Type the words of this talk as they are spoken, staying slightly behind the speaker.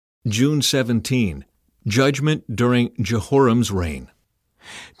June 17. Judgment during Jehoram's reign.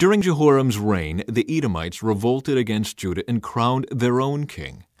 During Jehoram's reign, the Edomites revolted against Judah and crowned their own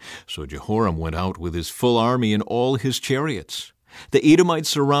king. So Jehoram went out with his full army and all his chariots. The Edomites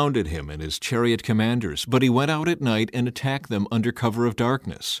surrounded him and his chariot commanders, but he went out at night and attacked them under cover of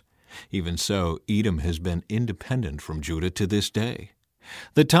darkness. Even so, Edom has been independent from Judah to this day.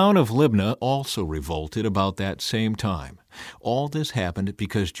 The town of Libnah also revolted about that same time. All this happened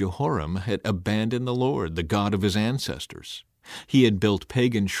because Jehoram had abandoned the Lord, the God of his ancestors. He had built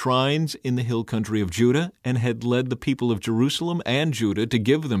pagan shrines in the hill country of Judah and had led the people of Jerusalem and Judah to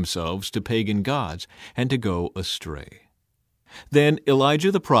give themselves to pagan gods and to go astray. Then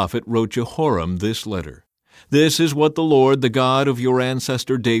Elijah the prophet wrote Jehoram this letter. "This is what the Lord, the God of your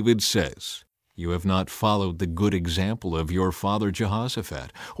ancestor David, says. You have not followed the good example of your father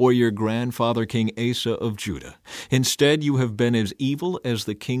Jehoshaphat or your grandfather King Asa of Judah. Instead, you have been as evil as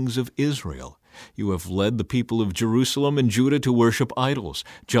the kings of Israel. You have led the people of Jerusalem and Judah to worship idols,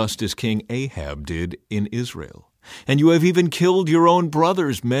 just as King Ahab did in Israel. And you have even killed your own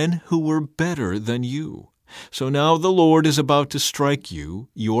brothers, men who were better than you. So now the Lord is about to strike you,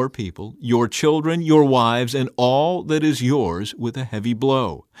 your people, your children, your wives, and all that is yours with a heavy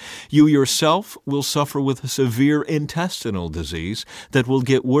blow. You yourself will suffer with a severe intestinal disease that will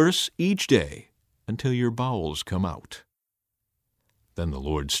get worse each day until your bowels come out." Then the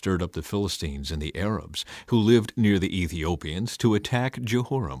Lord stirred up the Philistines and the Arabs, who lived near the Ethiopians, to attack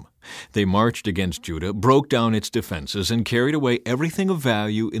Jehoram. They marched against Judah, broke down its defenses, and carried away everything of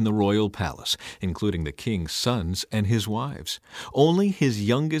value in the royal palace, including the king's sons and his wives. Only his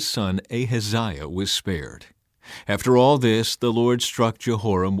youngest son Ahaziah was spared. After all this, the Lord struck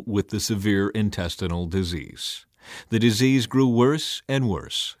Jehoram with the severe intestinal disease. The disease grew worse and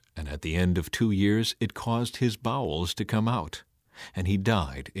worse, and at the end of 2 years it caused his bowels to come out, and he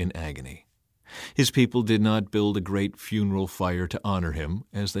died in agony. His people did not build a great funeral fire to honor him,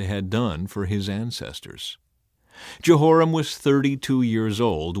 as they had done for his ancestors. Jehoram was 32 years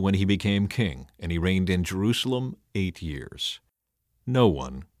old when he became king, and he reigned in Jerusalem 8 years. No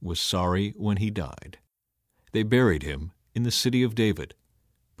one was sorry when he died. They buried him in the city of David,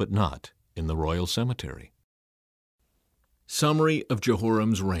 but not in the royal cemetery. Summary of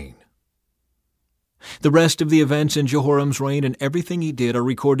Jehoram's reign. The rest of the events in Jehoram's reign and everything he did are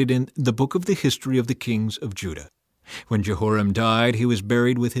recorded in the book of the history of the kings of Judah. When Jehoram died, he was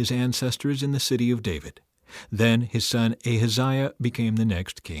buried with his ancestors in the city of David. Then his son Ahaziah became the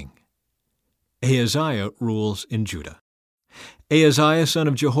next king. Ahaziah rules in Judah. Ahaziah, son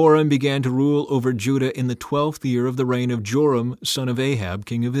of Jehoram, began to rule over Judah in the 12th year of the reign of Joram, son of Ahab,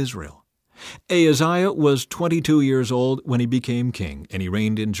 king of Israel. Ahaziah was 22 years old when he became king, and he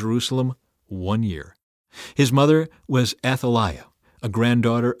reigned in Jerusalem 1 year. His mother was Athaliah, a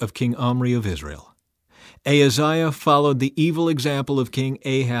granddaughter of King Omri of Israel. Ahaziah followed the evil example of King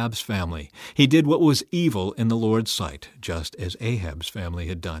Ahab's family. He did what was evil in the Lord's sight, just as Ahab's family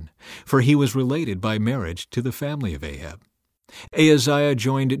had done, for he was related by marriage to the family of Ahab. Ahaziah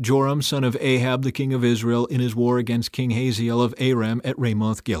joined Joram, son of Ahab, the king of Israel, in his war against King Hazael of Aram at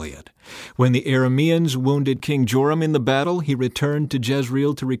Ramoth-Gilead. When the Arameans wounded King Joram in the battle, he returned to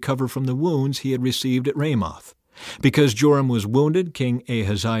Jezreel to recover from the wounds he had received at Ramoth. Because Joram was wounded, King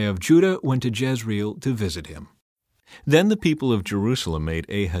Ahaziah of Judah went to Jezreel to visit him. Then the people of Jerusalem made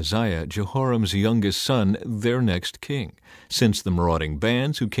Ahaziah, Jehoram's youngest son, their next king, since the marauding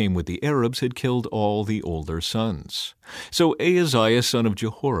bands who came with the Arabs had killed all the older sons. So Ahaziah, son of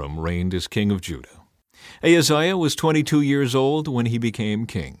Jehoram, reigned as king of Judah. Ahaziah was 22 years old when he became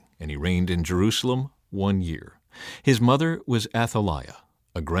king, and he reigned in Jerusalem 1 year. His mother was Athaliah,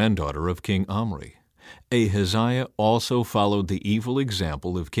 a granddaughter of King Omri. Ahaziah also followed the evil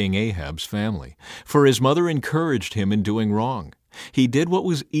example of King Ahab's family, for his mother encouraged him in doing wrong. He did what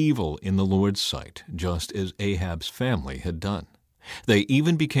was evil in the Lord's sight, just as Ahab's family had done. They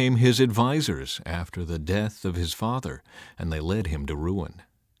even became his advisers after the death of his father, and they led him to ruin.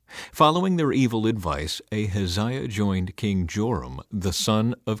 Following their evil advice, Ahaziah joined King Joram, the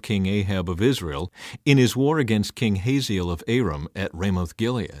son of King Ahab of Israel, in his war against King Hazael of Aram at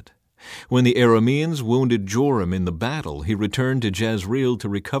Ramoth-Gilead. When the Arameans wounded Joram in the battle, he returned to Jezreel to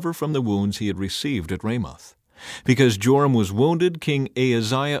recover from the wounds he had received at Ramoth. Because Joram was wounded, King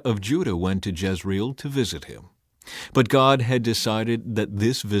Ahaziah of Judah went to Jezreel to visit him. But God had decided that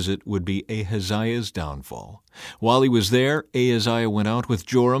this visit would be Ahaziah's downfall. While he was there, Ahaziah went out with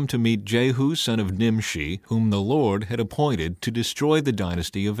Joram to meet Jehu, son of Nimshi, whom the Lord had appointed to destroy the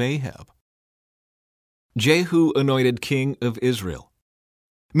dynasty of Ahab. Jehu anointed king of Israel.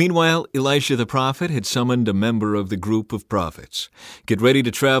 Meanwhile, Elisha the prophet had summoned a member of the group of prophets. "Get ready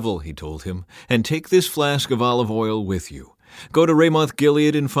to travel," he told him, "and take this flask of olive oil with you. Go to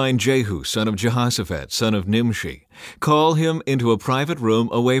Ramoth-Gilead and find Jehu, son of Jehoshaphat, son of Nimshi. Call him into a private room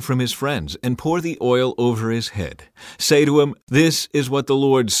away from his friends, and pour the oil over his head. Say to him, 'This is what the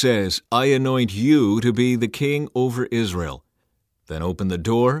Lord says, I anoint you to be the king over Israel.' Then open the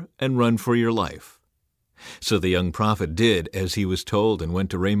door and run for your life." So the young prophet did as he was told and went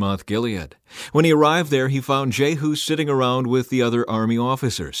to Ramoth-Gilead. When he arrived there, he found Jehu sitting around with the other army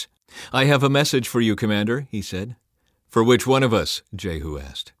officers. "I have a message for you, Commander," he said. "For which one of us?" Jehu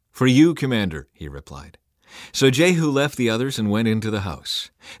asked. "For you, Commander," he replied. So Jehu left the others and went into the house.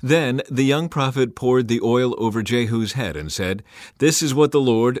 Then the young prophet poured the oil over Jehu's head and said, "This is what the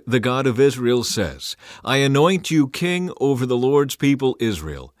Lord, the God of Israel, says. I anoint you king over the Lord's people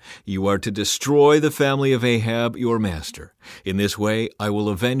Israel. You are to destroy the family of Ahab, your master. In this way I will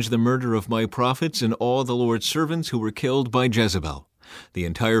avenge the murder of my prophets and all the Lord's servants who were killed by Jezebel. The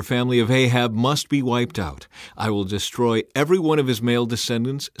entire family of Ahab must be wiped out. I will destroy every one of his male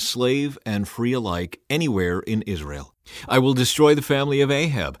descendants, slave and free alike, anywhere in Israel. I will destroy the family of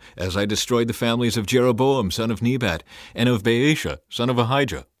Ahab, as I destroyed the families of Jeroboam, son of Nebat, and of Baasha, son of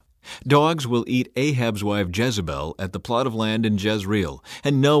Ahijah. Dogs will eat Ahab's wife Jezebel at the plot of land in Jezreel,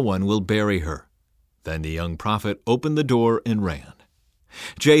 and no one will bury her." Then the young prophet opened the door and ran.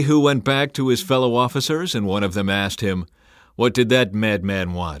 Jehu went back to his fellow officers, and one of them asked him, "What did that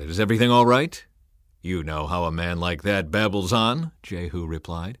madman want? Is everything all right?" "You know how a man like that babbles on," Jehu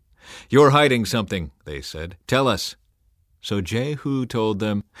replied. "You're hiding something," they said. "Tell us." So Jehu told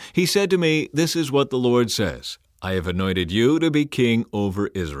them, "He said to me, 'This is what the Lord says. I have anointed you to be king over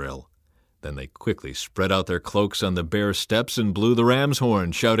Israel.'" Then they quickly spread out their cloaks on the bare steps and blew the ram's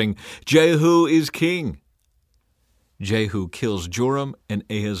horn, shouting, "Jehu is king!" Jehu kills Joram and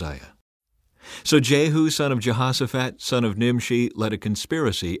Ahaziah. So Jehu, son of Jehoshaphat, son of Nimshi, led a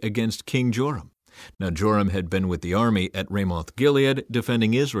conspiracy against King Joram. Now Joram had been with the army at Ramoth-Gilead,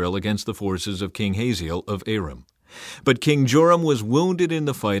 defending Israel against the forces of King Hazael of Aram. But King Joram was wounded in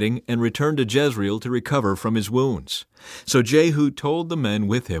the fighting and returned to Jezreel to recover from his wounds. So Jehu told the men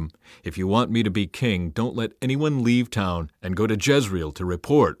with him, "If you want me to be king, don't let anyone leave town and go to Jezreel to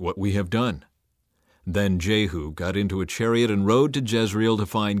report what we have done." Then Jehu got into a chariot and rode to Jezreel to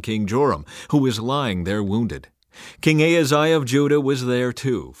find King Joram, who was lying there wounded. King Ahaziah of Judah was there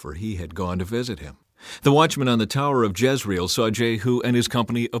too, for he had gone to visit him. The watchman on the tower of Jezreel saw Jehu and his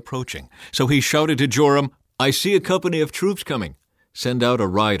company approaching. So he shouted to Joram, "I see a company of troops coming. Send out a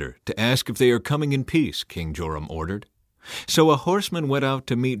rider to ask if they are coming in peace," King Joram ordered. So a horseman went out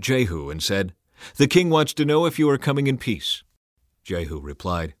to meet Jehu and said, "The king wants to know if you are coming in peace." Jehu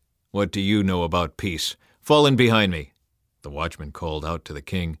replied, "What do you know about peace? Fall in behind me." The watchman called out to the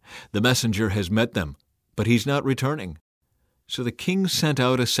king, "The messenger has met them, but he's not returning." So the king sent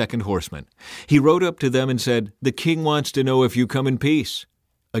out a second horseman. He rode up to them and said, "The king wants to know if you come in peace."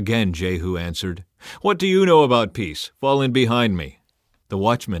 Again Jehu answered, "What do you know about peace? Fall in behind me." The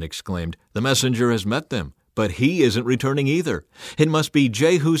watchman exclaimed, "The messenger has met them, but he isn't returning either. It must be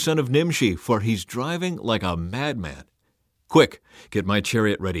Jehu, son of Nimshi, for he's driving like a madman." "Quick, get my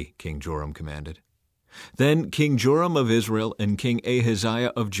chariot ready," King Joram commanded. Then King Joram of Israel and King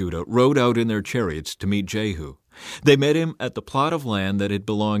Ahaziah of Judah rode out in their chariots to meet Jehu. They met him at the plot of land that had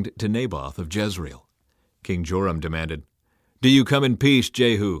belonged to Naboth of Jezreel. King Joram demanded, "Do you come in peace,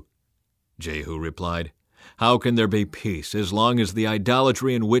 Jehu?" Jehu replied, "How can there be peace as long as the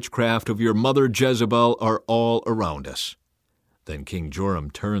idolatry and witchcraft of your mother Jezebel are all around us?" Then King Joram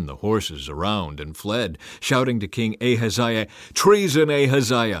turned the horses around and fled, shouting to King Ahaziah, "Treason,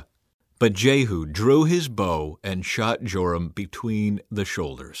 Ahaziah!" But Jehu drew his bow and shot Joram between the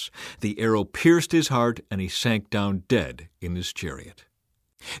shoulders. The arrow pierced his heart, and he sank down dead in his chariot.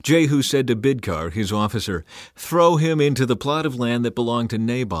 Jehu said to Bidkar, his officer, "Throw him into the plot of land that belonged to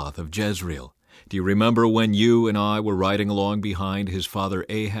Naboth of Jezreel. Do you remember when you and I were riding along behind his father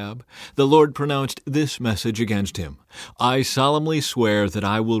Ahab? The Lord pronounced this message against him. 'I solemnly swear that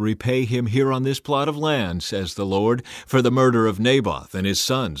I will repay him here on this plot of land, says the Lord, for the murder of Naboth and his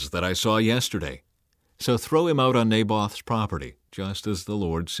sons that I saw yesterday.' So throw him out on Naboth's property, just as the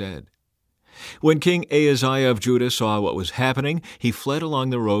Lord said." When King Ahaziah of Judah saw what was happening, he fled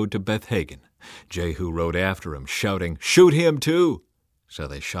along the road to Beth-Hagen. Jehu rode after him, shouting, "Shoot him too!" So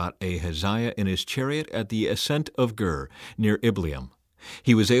they shot Ahaziah in his chariot at the ascent of Gur, near Ibleam.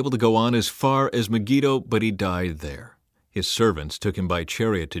 He was able to go on as far as Megiddo, but he died there. His servants took him by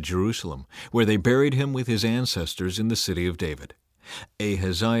chariot to Jerusalem, where they buried him with his ancestors in the city of David.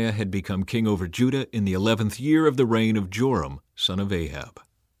 Ahaziah had become king over Judah in the 11th year of the reign of Joram, son of Ahab.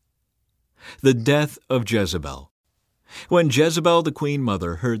 The death of Jezebel. When Jezebel the queen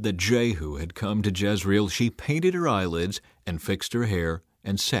mother heard that Jehu had come to Jezreel, she painted her eyelids and fixed her hair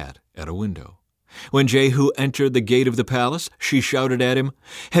and sat at a window. When Jehu entered the gate of the palace, she shouted at him,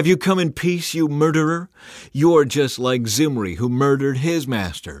 "Have you come in peace, you murderer? You're just like Zimri, who murdered his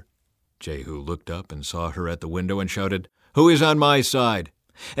master." Jehu looked up and saw her at the window and shouted, "Who is on my side?"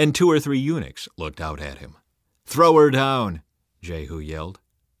 And 2 or 3 eunuchs looked out at him. "Throw her down," Jehu yelled.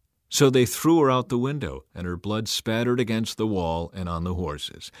 So they threw her out the window, and her blood spattered against the wall and on the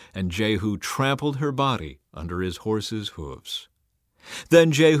horses, and Jehu trampled her body under his horses' hooves.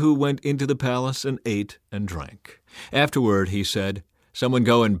 Then Jehu went into the palace and ate and drank. Afterward he said, "Someone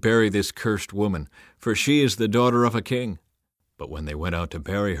go and bury this cursed woman, for she is the daughter of a king." But when they went out to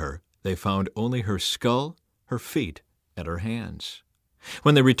bury her, they found only her skull, her feet, and her hands.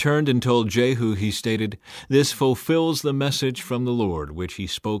 When they returned and told Jehu, he stated, "This fulfills the message from the Lord, which he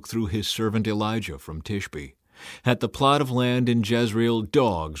spoke through his servant Elijah from Tishbe. At the plot of land in Jezreel,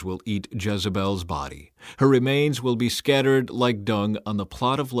 dogs will eat Jezebel's body. Her remains will be scattered like dung on the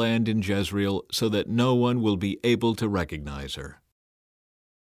plot of land in Jezreel, so that no one will be able to recognize her."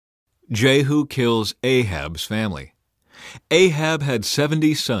 Jehu kills Ahab's family. Ahab had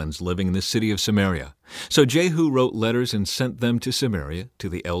 70 sons living in the city of Samaria. So Jehu wrote letters and sent them to Samaria, to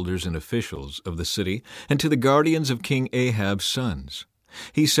the elders and officials of the city, and to the guardians of King Ahab's sons.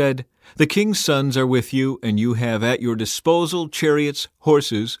 He said, "The king's sons are with you, and you have at your disposal chariots,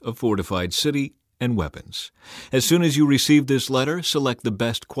 horses, a fortified city, and weapons. As soon as you receive this letter, select the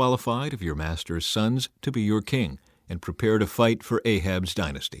best qualified of your master's sons to be your king, and prepare to fight for Ahab's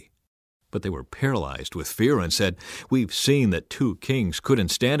dynasty." But they were paralyzed with fear and said, "We've seen that 2 kings couldn't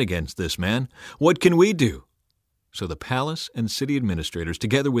stand against this man. What can we do?" So the palace and city administrators,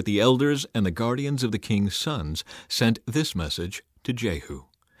 together with the elders and the guardians of the king's sons, sent this message to Jehu.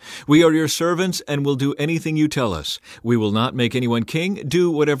 "We are your servants and will do anything you tell us. We will not make anyone king. Do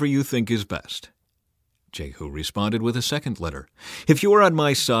whatever you think is best." Jehu responded with a second letter. "If you are on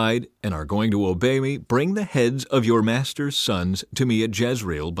my side and are going to obey me, bring the heads of your master's sons to me at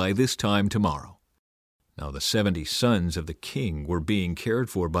Jezreel by this time tomorrow." Now the 70 sons of the king were being cared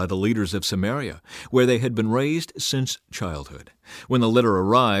for by the leaders of Samaria, where they had been raised since childhood. When the letter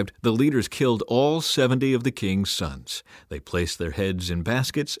arrived, the leaders killed all 70 of the king's sons. They placed their heads in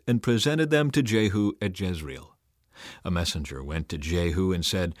baskets and presented them to Jehu at Jezreel. A messenger went to Jehu and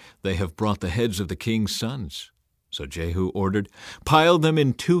said, "They have brought the heads of the king's sons." So Jehu ordered, "Pile them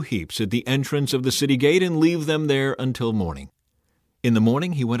in 2 heaps at the entrance of the city gate and leave them there until morning." In the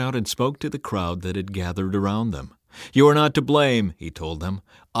morning he went out and spoke to the crowd that had gathered around them. "You are not to blame," he told them.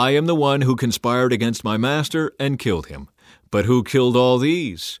 "I am the one who conspired against my master and killed him. But who killed all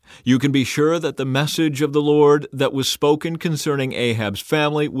these? You can be sure that the message of the Lord that was spoken concerning Ahab's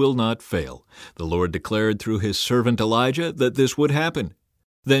family will not fail. The Lord declared through his servant Elijah that this would happen."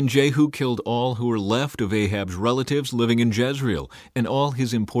 Then Jehu killed all who were left of Ahab's relatives living in Jezreel, and all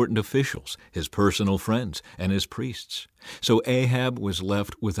his important officials, his personal friends, and his priests. So Ahab was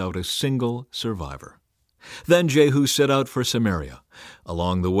left without a single survivor. Then Jehu set out for Samaria.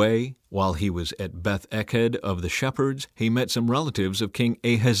 Along the way, while he was at Beth-Eked of the shepherds, he met some relatives of King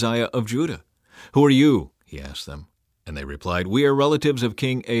Ahaziah of Judah. "Who are you?" he asked them. And they replied, "We are relatives of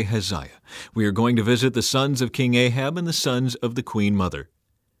King Ahaziah. We are going to visit the sons of King Ahab and the sons of the queen mother."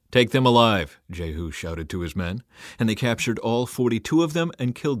 "Take them alive," Jehu shouted to his men. And they captured all 42 of them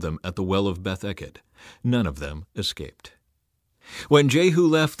and killed them at the well of Beth-Eked. None of them escaped. When Jehu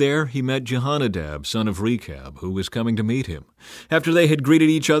left there, he met Jehonadab, son of Rechab, who was coming to meet him. After they had greeted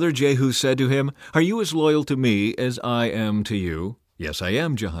each other, Jehu said to him, "Are you as loyal to me as I am to you?" "Yes, I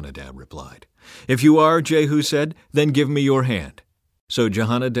am," Jehonadab replied. "If you are," Jehu said, "then give me your hand." So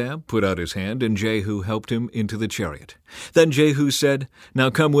Jehonadab put out his hand, and Jehu helped him into the chariot. Then Jehu said, "Now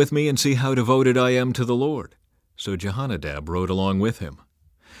come with me and see how devoted I am to the Lord." So Jehonadab rode along with him.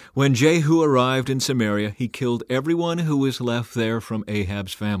 When Jehu arrived in Samaria, he killed everyone who was left there from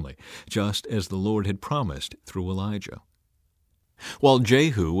Ahab's family, just as the Lord had promised through Elijah. While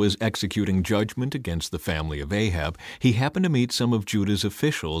Jehu was executing judgment against the family of Ahab, he happened to meet some of Judah's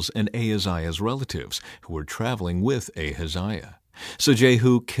officials and Ahaziah's relatives, who were traveling with Ahaziah. So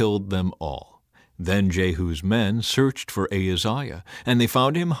Jehu killed them all. Then Jehu's men searched for Ahaziah, and they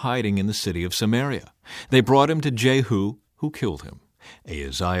found him hiding in the city of Samaria. They brought him to Jehu, who killed him.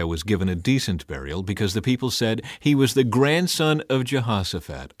 Ahaziah was given a decent burial because the people said he was the grandson of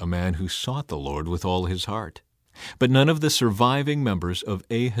Jehoshaphat, a man who sought the Lord with all his heart. But none of the surviving members of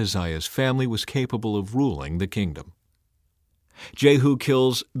Ahaziah's family was capable of ruling the kingdom. Jehu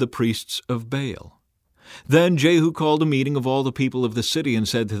kills the priests of Baal. Then Jehu called a meeting of all the people of the city and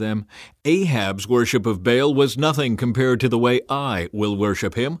said to them, Ahab's worship of Baal was nothing compared to the way I will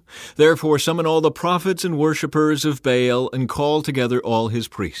worship him. Therefore summon all the prophets and worshippers of Baal and call together all his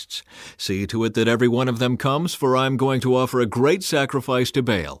priests. See to it that every one of them comes, for I am going to offer a great sacrifice to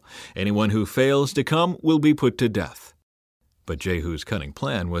Baal. Anyone who fails to come will be put to death. But Jehu's cunning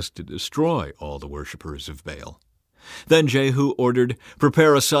plan was to destroy all the worshippers of Baal. Then Jehu ordered,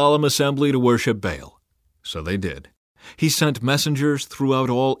 Prepare a solemn assembly to worship Baal. So they did. He sent messengers throughout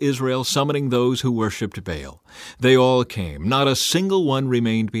all Israel, summoning those who worshipped Baal. They all came, not a single one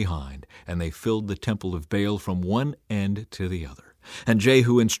remained behind, and they filled the temple of Baal from one end to the other. And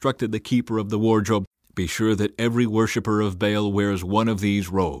Jehu instructed the keeper of the wardrobe, Be sure that every worshipper of Baal wears one of these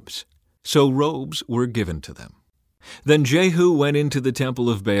robes. So robes were given to them. Then Jehu went into the temple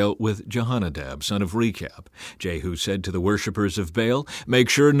of Baal with Jehonadab, son of Rechab. Jehu said to the worshippers of Baal, Make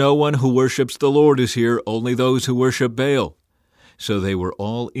sure no one who worships the Lord is here, only those who worship Baal. So they were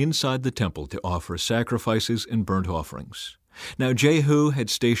all inside the temple to offer sacrifices and burnt offerings. Now Jehu had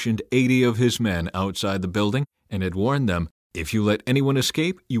stationed 80 of his men outside the building and had warned them, If you let anyone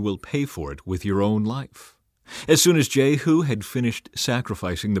escape, you will pay for it with your own life. As soon as Jehu had finished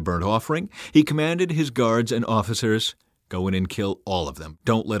sacrificing the burnt offering, he commanded his guards and officers, Go in and kill all of them.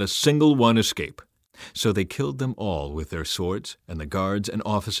 Don't let a single one escape. So they killed them all with their swords, and the guards and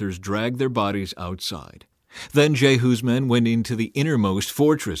officers dragged their bodies outside. Then Jehu's men went into the innermost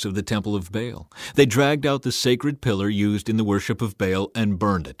fortress of the temple of Baal. They dragged out the sacred pillar used in the worship of Baal and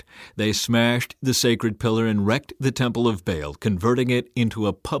burned it. They smashed the sacred pillar and wrecked the temple of Baal, converting it into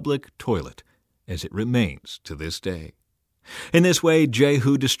a public toilet, as it remains to this day. In this way,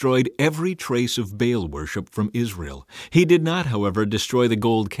 Jehu destroyed every trace of Baal worship from Israel. He did not, however, destroy the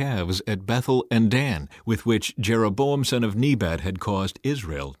gold calves at Bethel and Dan, with which Jeroboam son of Nebat had caused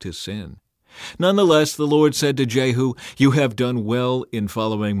Israel to sin. Nonetheless, the Lord said to Jehu, You have done well in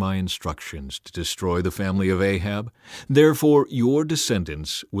following my instructions to destroy the family of Ahab. Therefore, your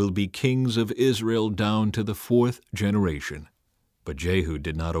descendants will be kings of Israel down to the 4th generation. But Jehu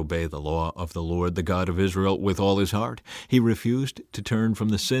did not obey the law of the Lord, the God of Israel, with all his heart. He refused to turn from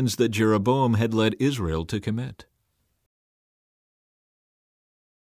the sins that Jeroboam had led Israel to commit.